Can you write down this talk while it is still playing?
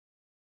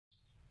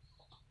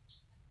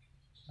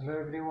Hello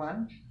everyone.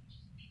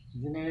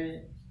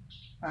 Today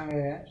I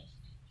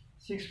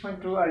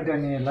 6.2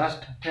 आयदानि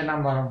last 10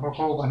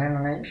 नम्बरखौ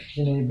बानायनानै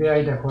दिनै बे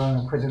आयदाखौ आं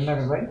फोजोबनो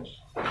नागिरबाय।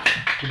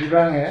 बिदिबा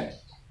आङो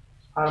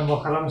आरम्भ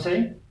खालामसै।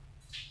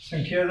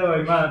 सोंथिया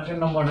जाबाय मा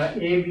 10 नम्बरना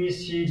A B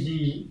C D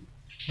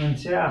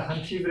मोनसे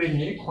आखान्थि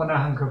ब्रैनि खना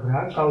हांखोफोरा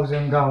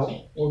गावजों गाव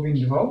O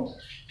बिन्दुआव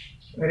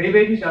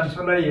ओरैबायदि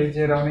दानस'लायो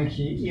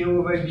जेरावनोखि AO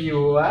बाय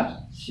BO आ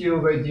CO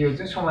बाय DO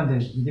जों समान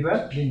जायो। बिदिबा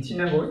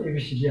दिन्थिनांगौ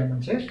ABCD आ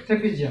मोनसे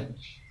ट्रेपेजियाम।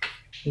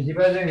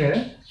 बिदिबा जोङो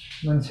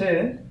मोनसे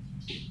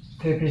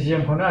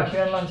ट्रेपेजियामखौनो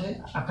आखिनानै लानोसै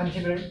आखान्थि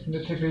ब्रै खिन्थु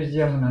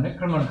ट्रेपेजियाम होननानै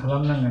फोरमान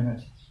खालामनांगोन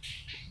आरो।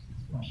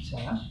 आच्छा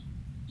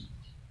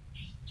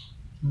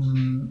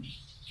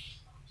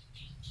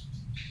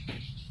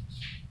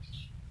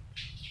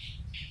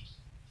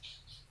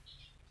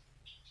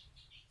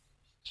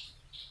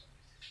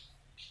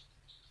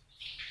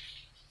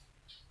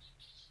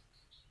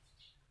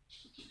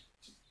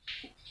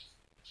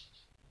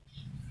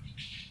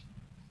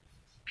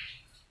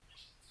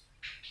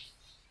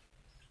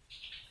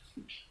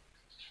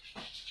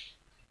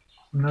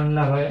हमनानै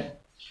लाबाय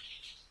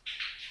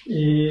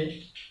A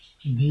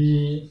B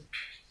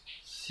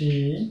C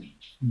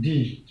D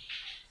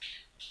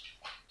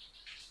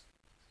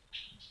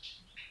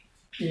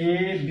A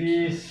B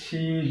C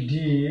D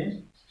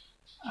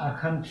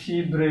आखान्थि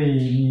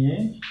ब्रैनि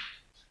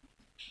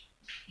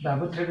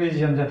दाबो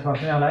ट्रेपेजियाम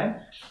जाथ'वाखै नालाय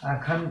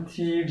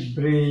आखान्थि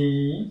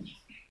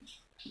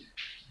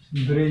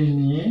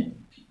ब्रैनि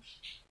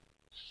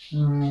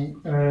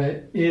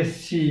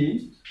AC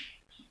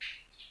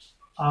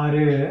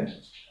आरो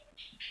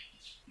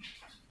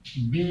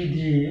BD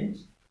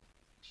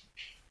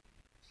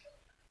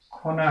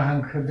खना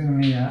हांखो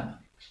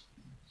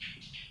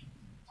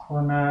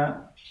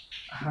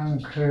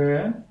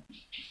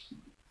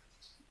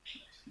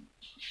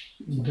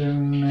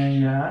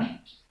दोंनैया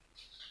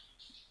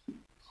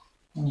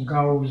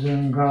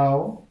गावजों गाव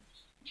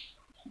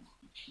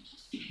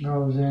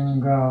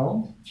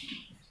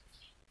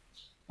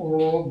O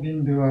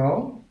बिन्दुआव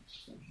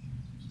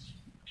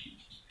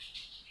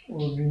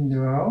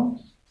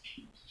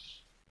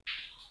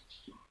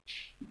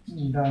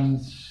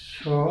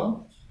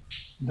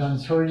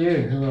दानस'यो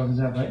होबाबो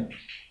जाबाय।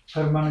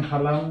 फोरमान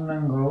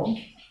खालामनांगौ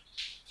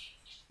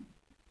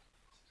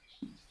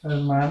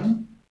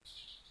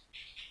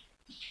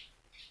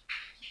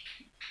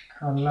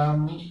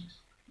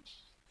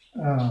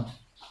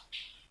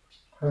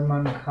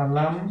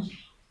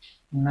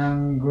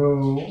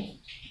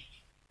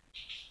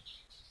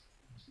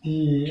दि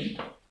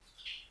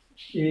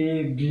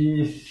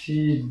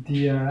ABCD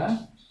आ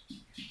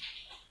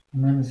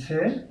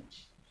मोनसे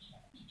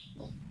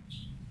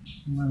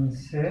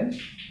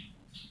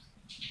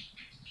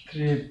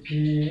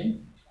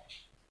ट्रेपेजियाम।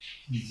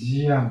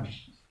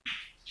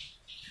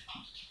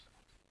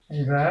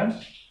 एबार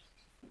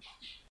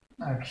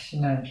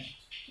आखिनाय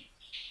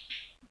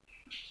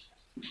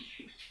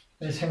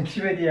बे सोंथि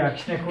बायदि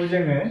आखिनायखौ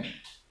जोङो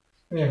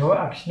बेखौ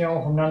आखिनायाव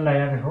हमनानै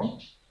लाया बेखौ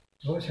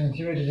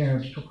सोंथि बायदि जोङो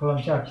प्रुफ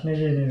खालामसो आखिनाय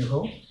जायो।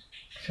 बेखौ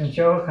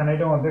सोंथियाव होखानाय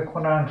दङ बे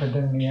खना हांखो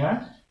दोंनैया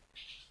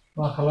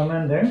मा खालामनो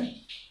होनदों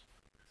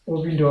O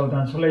बिन्दुआव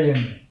दानस'लायो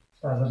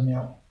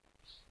दाजाबनायाव।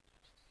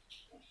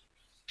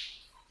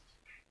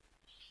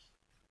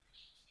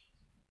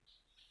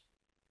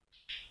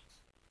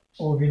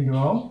 O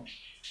बिन्दुआव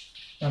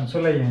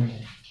दानस'लायो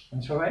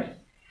दानस'बाय।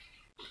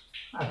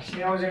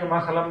 आखिनायाव जोङो मा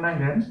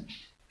खालामनांगोन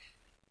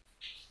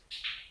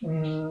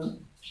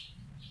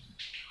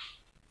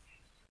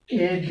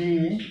AD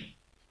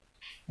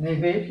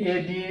नैबे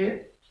AD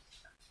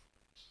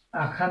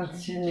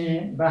आखान्थिनि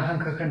बा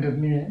हांखो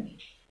खोन्दोबनि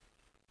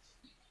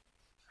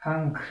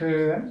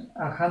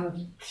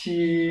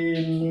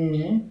आखान्थिनि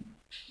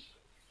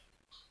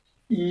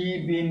E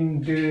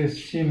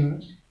बिन्दोसिम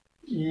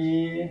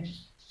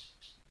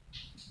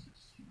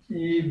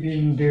E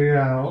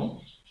बिन्दोआव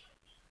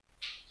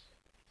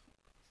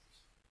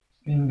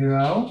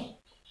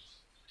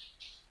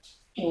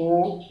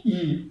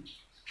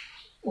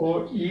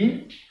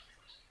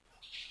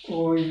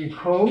OE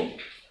खौ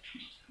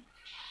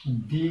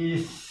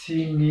DC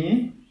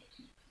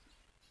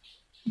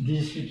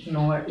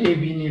नङा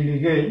AB नि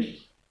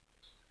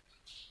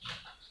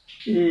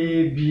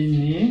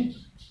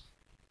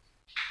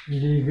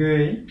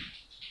लिगै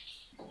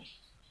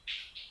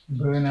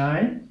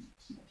बोनाय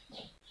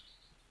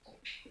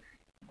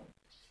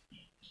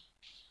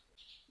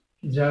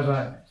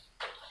जाबाय।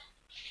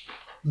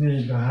 नै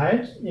बाहाय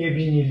AB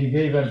नि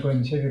लिगै एबार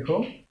बोनसै बेखौ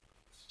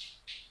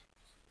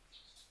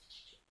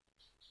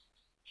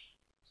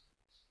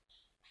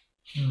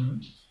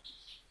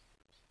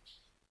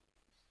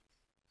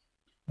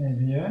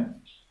बेयो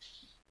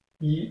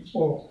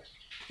EO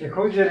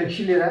बेखौ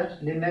जेरैखि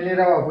लिरनायनि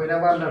रावा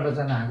बयनाबो आलादा आलादा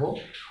जानो हागौ।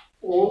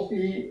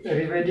 OE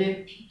ओरैबायदि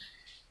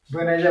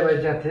बोनाय जाबाय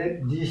जाहाथे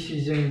DC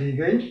जों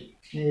लिगै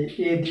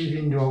AD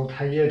बिन्दुआव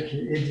थायो आरोखि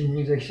AD नि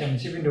जायखिजाया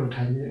मोनसे बिन्दुआव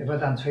थायो एबा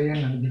दानस'यो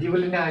होननानै बिदिबो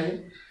लिरनो हायो।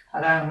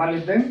 आरो आं मा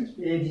लिरदों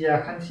AD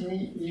आखान्थिनि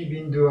E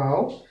बिन्दुआव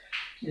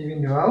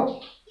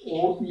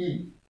OE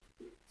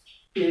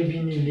AB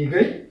नि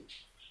लिगै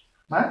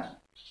मा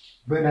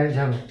बोनाय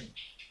जाबाय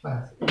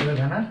बास एबार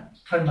दाना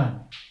फोरमान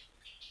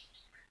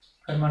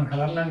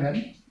खालामनांगोन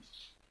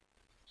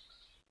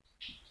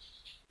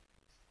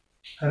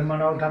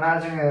फोरमानाव दाना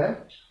जोङो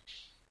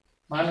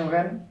मा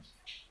नुगोन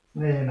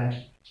नै नाय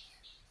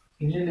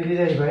बिनि लिरै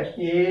जाहैबाय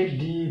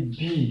ADB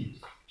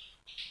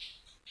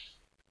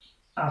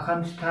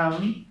आखान्थिथाम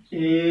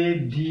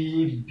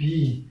ADB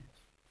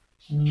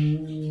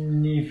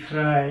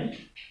निफ्राय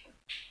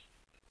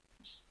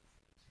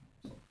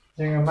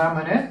जोङो मा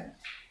मोनो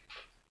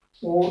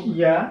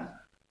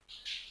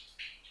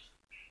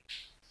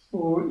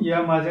OE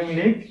माजों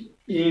लिख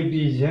AB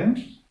जों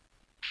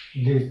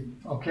लिख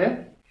ओके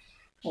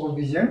OB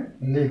जों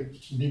लिख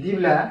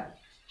बिदिब्ला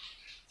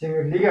जोङो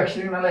लिख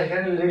आखिदों नालाय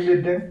बेखायनो लिख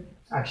लिरदों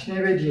आखिनाय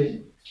बायदियै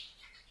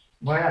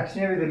बाहाय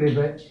आखिनाय बायदि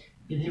लिरबाय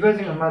बिदिबा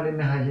जोङो मा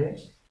लिरनो हायो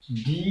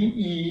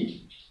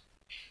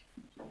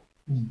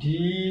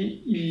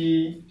DE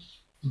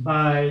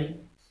by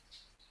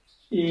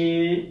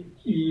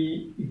AE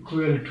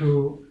equal to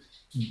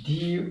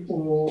DO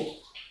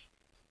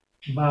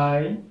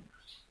by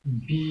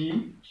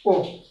BO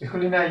बेखौ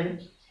लिरनो हायो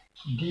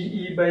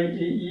DE by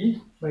AE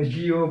by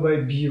DO by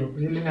BO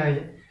लिरनो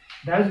हायो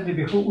दा जुदि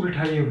बेखौ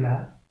उल्टायोब्ला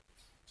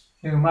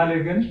जों मा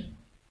लिरगोन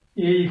A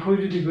खौ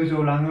जुदि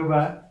गोजौआव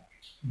लाङोबा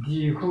D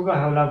खौ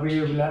गाहायाव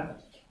लाबोयोब्ला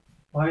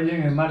बाहाय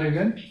जोङो मा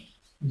लिरगोन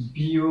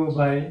BO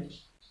by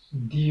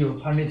DO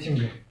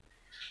फारनैथिंबो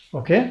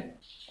ओके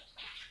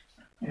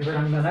एबार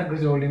आं दाना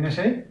गोजौआव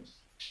लिरनोसै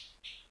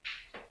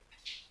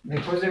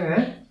बेखौ जोङो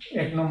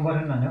 1 नम्बर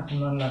होननानै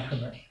हमनानै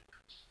लाथ'बाय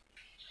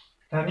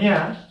दानिया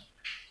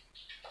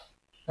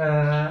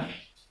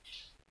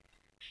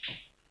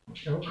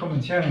बेखौ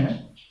खोमोनसै आङो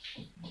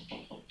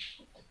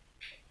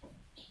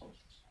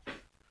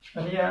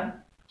दानिया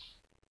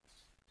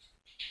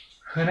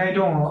होनाय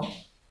दङ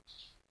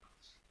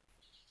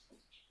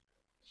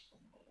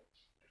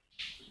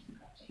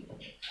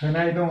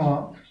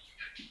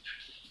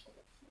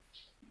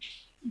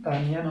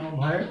दानिया नों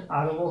बहाय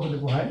आरोबाव होदो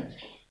बहाय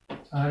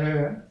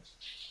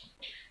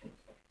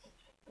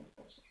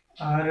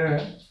आरो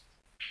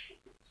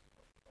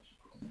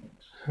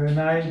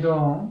होनाय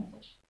दं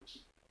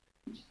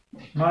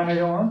मा होनाय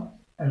दङ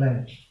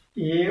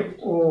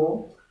AO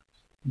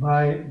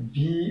by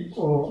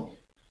BO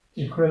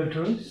equal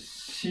to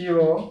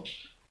CO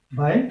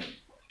by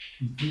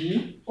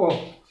BO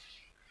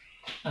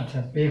अच्छा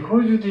बेखौ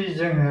जुदि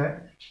जोङो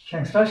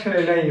खेंस्रा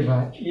सोलायलायोबा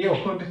AO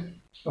खौ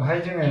बहाय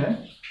जोङो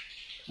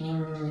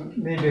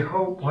नैबेखौ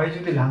बहाय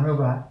जुदि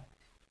लाङोबा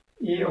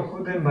AO खौ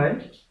दोनबाय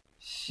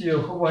CO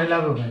खौ बहाय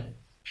लाबोबाय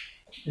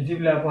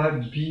बिदिब्ला बहाय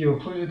BO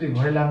खौ जुदि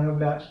बहाय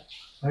लाङोब्ला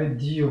बहाय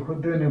DO खौ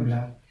दोनोब्ला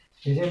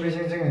बेजों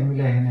जोङो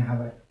मिलायहोनो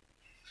हाबाय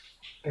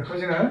बेखौ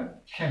जोङो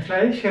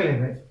खेंस्रायै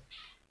सोलायबाय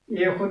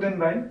AO खौ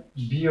दोनबाय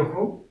BO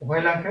खौ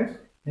बहाय लांखो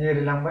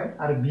ओरै लांबाय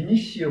आरो बिनि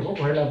CO खौ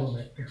बहाय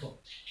लाबोबाय बेखौ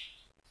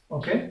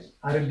ओके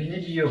आरो बिनि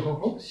BO खौ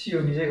CO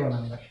नि जायगायाव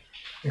लांबाय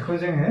बेखौ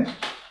जोङो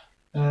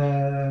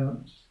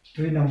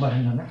 2 नम्बर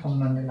होननानै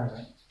हमनानै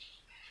लाबाय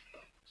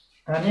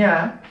दानिया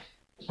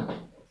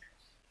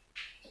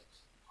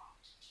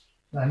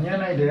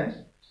नायदो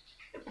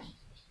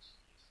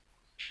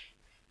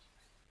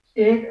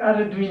 1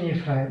 आरो 2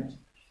 निफ्राय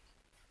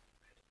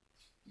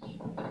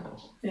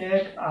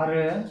 1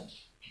 आरो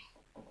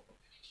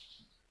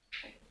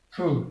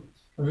 2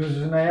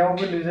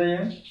 रुजुनायावबो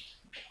लिरजायो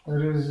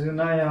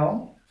रुजुनायाव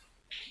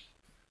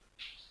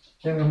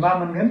जोङो मा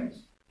मोनगोन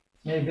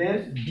नैबे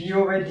BO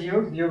by DO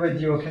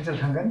केन्सेल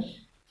थांगोन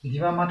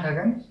बिदिबा मा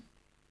थागोन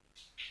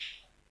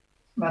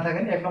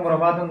 1 नम्बराव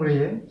मा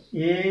दंग्रोयो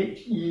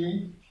AE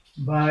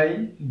by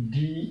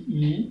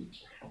DE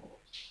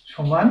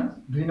समान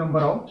 2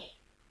 नम्बराव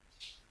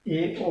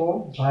AO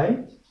by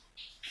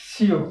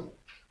CO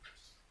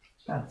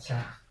अच्छा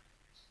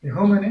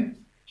बेखौ मोनो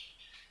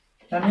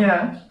दानिया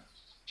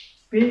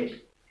बे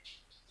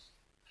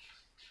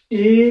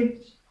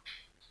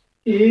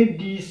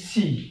ADC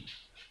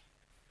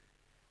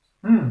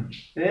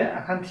बे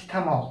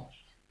आखान्थिथामाव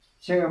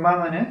जोङो मा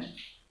मोनो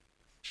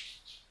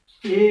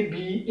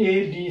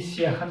ADC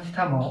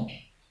आखान्थिथामाव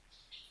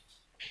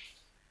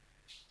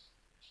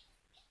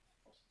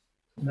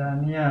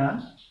दानिया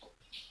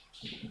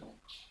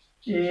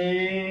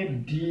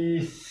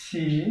ADC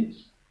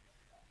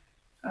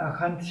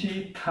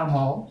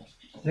आखान्थिथामाव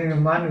जोङो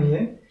मा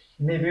नुयो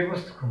नैबे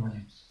बुस्थुखौ मोनो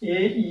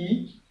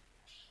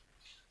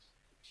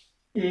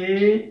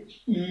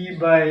AE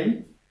by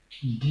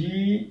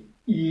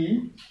DE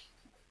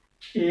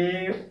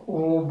AO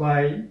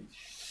by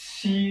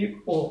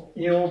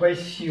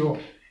CO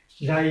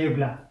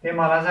जायोब्ला बे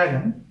माला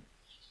जागोन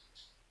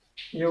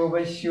AO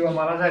by CO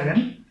माला जागोन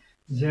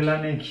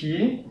जेलानेखि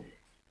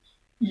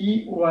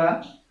EO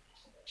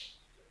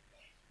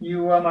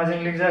आ माजों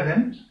लिंक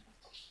जागोन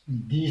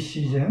DC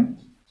जों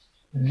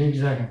लिंक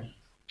जागोन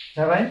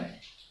जाबाय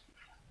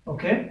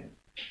ओके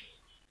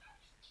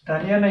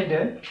दानिया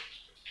नायदो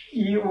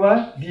EO आ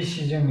DC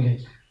जों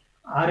लिंक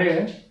आरो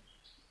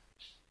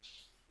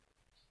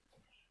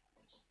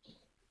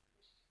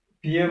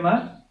बियो मा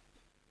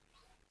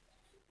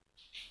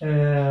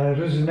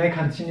रुजुनाय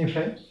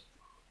खान्थिनिफ्राय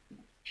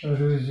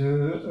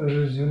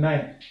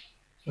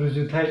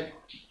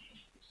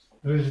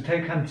रुजुथाय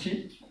खान्थि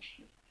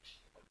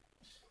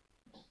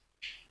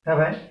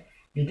जाबाय।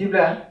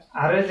 बिदिब्ला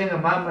आरो जोङो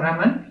मा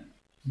मोनामोन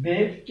बे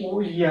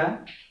OE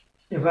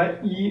एबा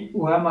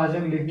EO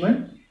माजों लिखमोन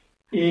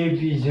AB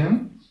जों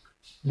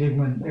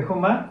लिखमोन। बेखौ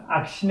मा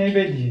आखिनाय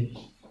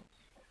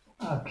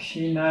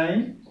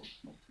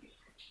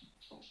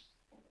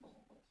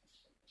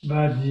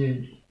बायदियै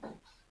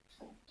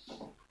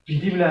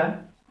बिदिब्ला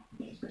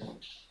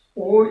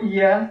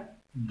OE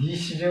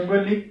DC जोंबो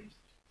लिख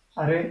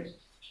आरो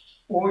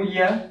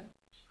OE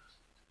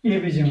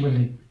AB जोंबो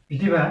लिख।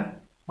 बिदिबा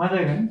मा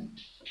जागोन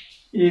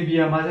AB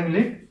माजों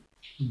लिख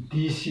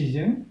DC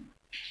जों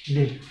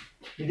लिख।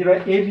 बिदिबा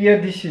AB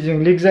DC जों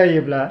लिख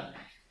जायोब्ला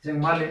जों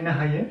मा लिरनो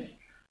हायो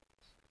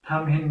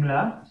थामहिनब्ला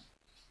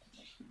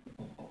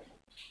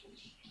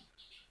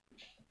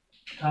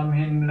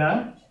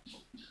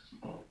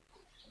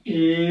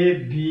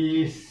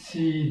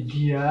ABCD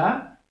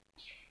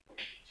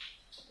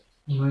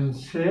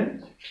मोनसे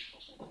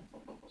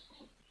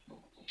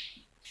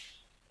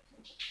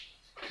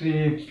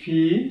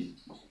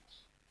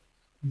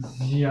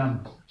ट्रेपेजियाम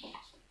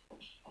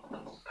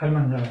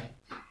फोरमान जाबाय।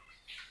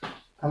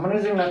 थारमाने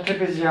जोंना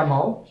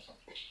ट्रेपेजियामाव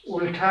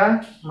उल्था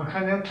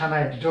मोखांजों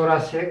थानाय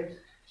जरासेक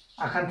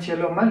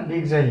आखान्थियाल' मा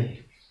लिक जायो।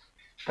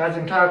 दा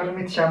जोंथ' आगोल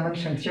मिथियामोन,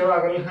 सोंथियाव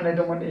आगोल होनाय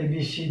दंमोन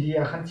ABCD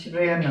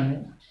आखान्थिब्रै होननानै।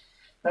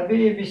 दा बे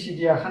ABCD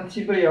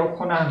आखान्थिब्रैयाव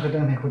खना हांखो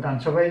दोननायखौ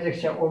दानस'बाय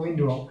जायखिजाया O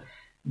बिन्दुआव।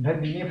 ओमफ्राय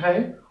बिनिफ्राय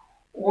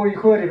OE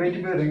खौ ओरैबायदि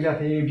बोदों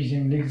जाहाथे AB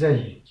जों लिक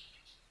जायो।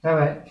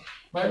 जाबाय।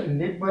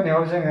 लिक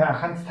बोनायाव जोङो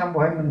आखान्थिथाम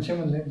बहाय मोनसे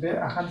मोनदों। बे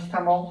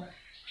आखान्थिथामाव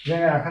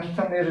जोङो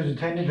आखान्थिथामनि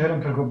रुजुथायनि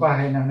धोरोमफोरखौ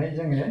बाहायनानै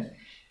जोङो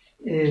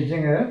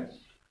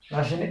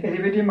लासैनो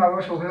ओरैबायदि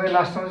माबायाव सौफैबाय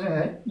लास्टआव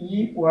जोङो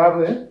EO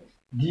आबो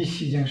DC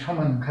जों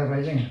समान ओंखारबाय,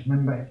 जोङो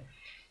मोनबाय।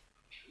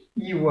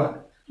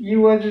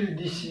 EO जुदि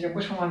DC जोंबो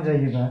समान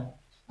जायोबा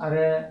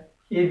आरो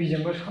AB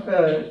जोंबो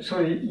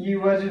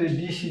EO जुदि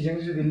DC जों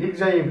जुदि लिक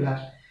जायोब्ला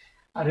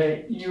आरो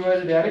EO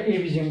जुदि आरो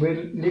AB जोंबो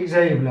लिक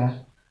जायोब्ला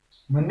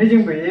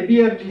मोननैजोंबो AB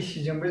आरो DC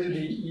जोंबो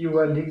जुदि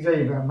EO लिक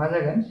जायोबा मा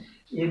जागोन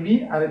AB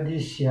आरो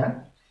DC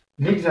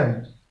लिक जागोन।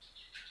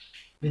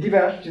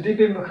 बिदिबा जुदि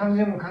बे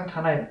मोखांजों मोखां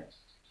थानाय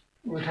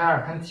उल्था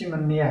आखान्थि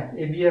मोननैया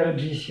AB आरो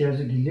DC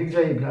जुदि लिक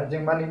जायोब्ला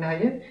जों मा लिरनो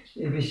हायो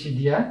ABCD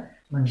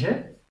मोनसे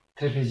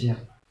ट्रेपेजियाम।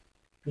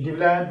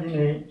 बिदिब्ला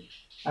दिनै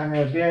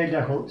आङो बे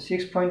आयदाखौ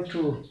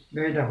 6.2 बे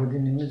आयदाखौ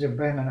दिनैनो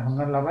जोब्बाय होननानै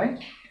हमनानै लाबाय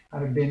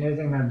आरो बेनो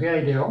जोंना बे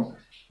आयदायाव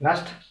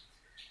लास्ट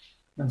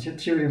मोनसे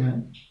थियरिमोन।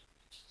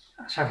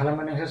 आसा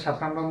खालामो नोंसोर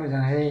साफ्रोमबो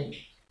मोजाङै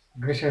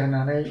गोसो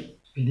होनानै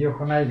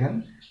भिडिअखौ नायगोन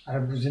आरो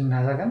बुजिनो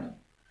नाजागोन।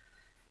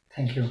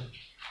 Thank you.